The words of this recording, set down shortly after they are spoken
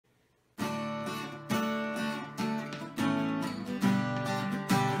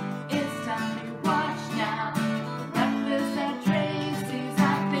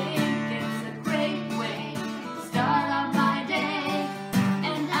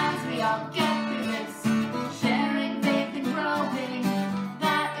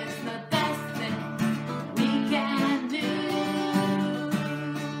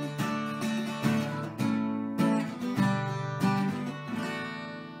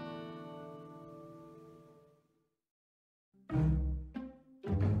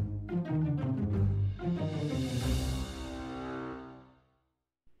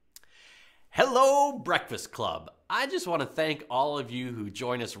Hello, Breakfast Club. I just want to thank all of you who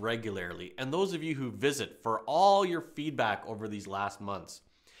join us regularly and those of you who visit for all your feedback over these last months.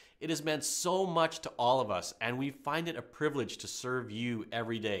 It has meant so much to all of us, and we find it a privilege to serve you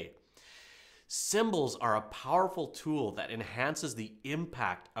every day. Symbols are a powerful tool that enhances the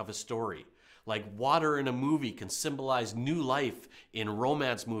impact of a story. Like water in a movie can symbolize new life in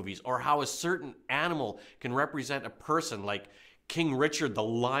romance movies, or how a certain animal can represent a person like King Richard the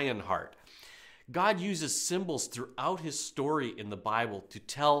Lionheart. God uses symbols throughout his story in the Bible to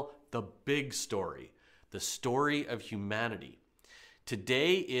tell the big story, the story of humanity.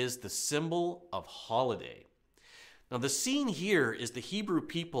 Today is the symbol of holiday. Now, the scene here is the Hebrew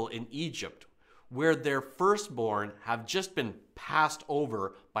people in Egypt, where their firstborn have just been passed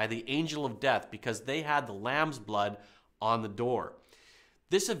over by the angel of death because they had the lamb's blood on the door.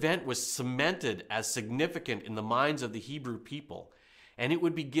 This event was cemented as significant in the minds of the Hebrew people, and it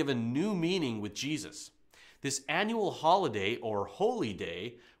would be given new meaning with Jesus. This annual holiday, or holy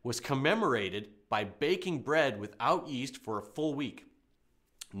day, was commemorated by baking bread without yeast for a full week.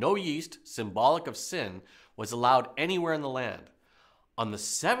 No yeast, symbolic of sin, was allowed anywhere in the land. On the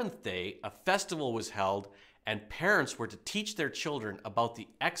seventh day, a festival was held, and parents were to teach their children about the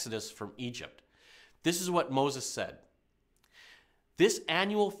exodus from Egypt. This is what Moses said. This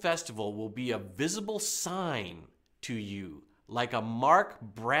annual festival will be a visible sign to you, like a mark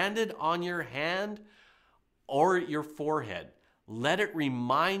branded on your hand or your forehead. Let it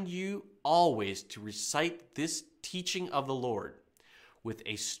remind you always to recite this teaching of the Lord. With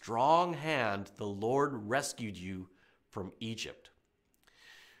a strong hand, the Lord rescued you from Egypt.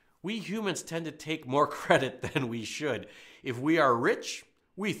 We humans tend to take more credit than we should. If we are rich,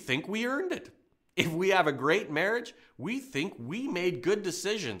 we think we earned it. If we have a great marriage, we think we made good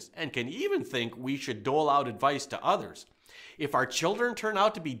decisions and can even think we should dole out advice to others. If our children turn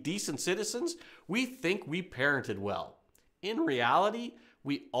out to be decent citizens, we think we parented well. In reality,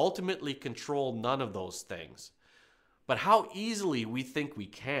 we ultimately control none of those things. But how easily we think we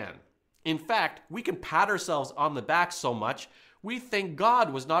can. In fact, we can pat ourselves on the back so much, we think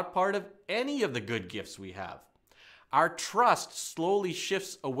God was not part of any of the good gifts we have. Our trust slowly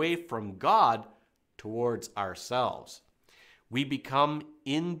shifts away from God towards ourselves. We become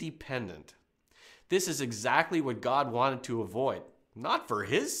independent. This is exactly what God wanted to avoid, not for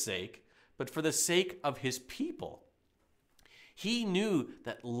his sake, but for the sake of his people. He knew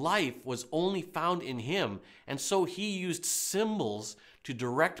that life was only found in him, and so he used symbols to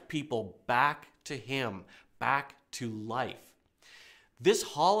direct people back to him, back to life. This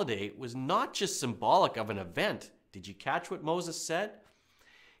holiday was not just symbolic of an event. Did you catch what Moses said?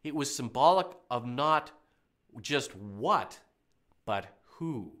 It was symbolic of not just what, but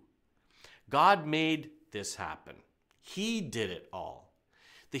who. God made this happen. He did it all.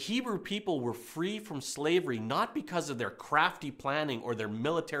 The Hebrew people were free from slavery not because of their crafty planning or their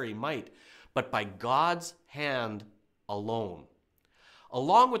military might, but by God's hand alone.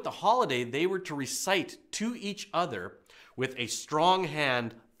 Along with the holiday, they were to recite to each other, with a strong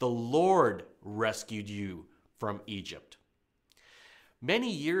hand, the Lord rescued you from Egypt.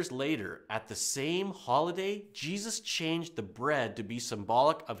 Many years later, at the same holiday, Jesus changed the bread to be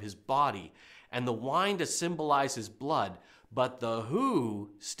symbolic of his body and the wine to symbolize his blood, but the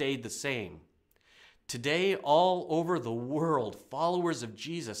who stayed the same. Today, all over the world, followers of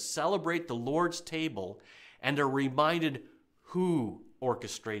Jesus celebrate the Lord's table and are reminded who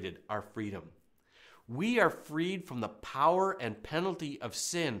orchestrated our freedom. We are freed from the power and penalty of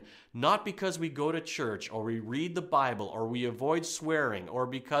sin, not because we go to church or we read the Bible or we avoid swearing or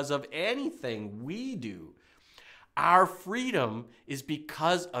because of anything we do. Our freedom is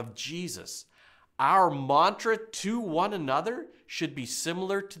because of Jesus. Our mantra to one another should be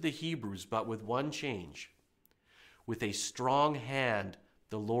similar to the Hebrews, but with one change. With a strong hand,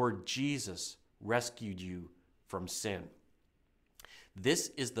 the Lord Jesus rescued you from sin. This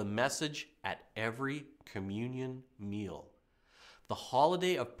is the message at every communion meal. The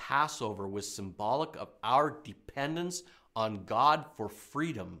holiday of Passover was symbolic of our dependence on God for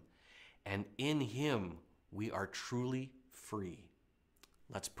freedom, and in him we are truly free.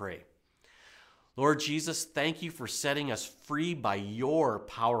 Let's pray. Lord Jesus, thank you for setting us free by your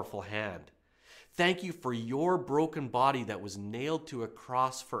powerful hand. Thank you for your broken body that was nailed to a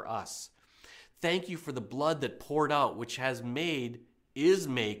cross for us. Thank you for the blood that poured out, which has made, is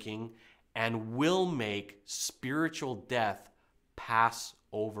making, and will make spiritual death pass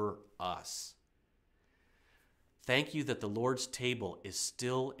over us. Thank you that the Lord's table is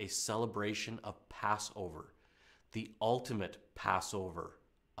still a celebration of Passover, the ultimate Passover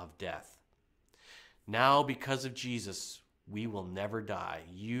of death. Now, because of Jesus, we will never die.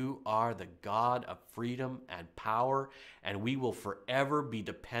 You are the God of freedom and power, and we will forever be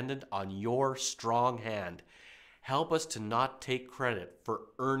dependent on your strong hand. Help us to not take credit for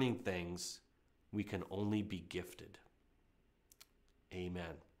earning things we can only be gifted.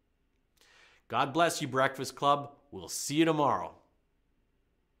 Amen. God bless you, Breakfast Club. We'll see you tomorrow.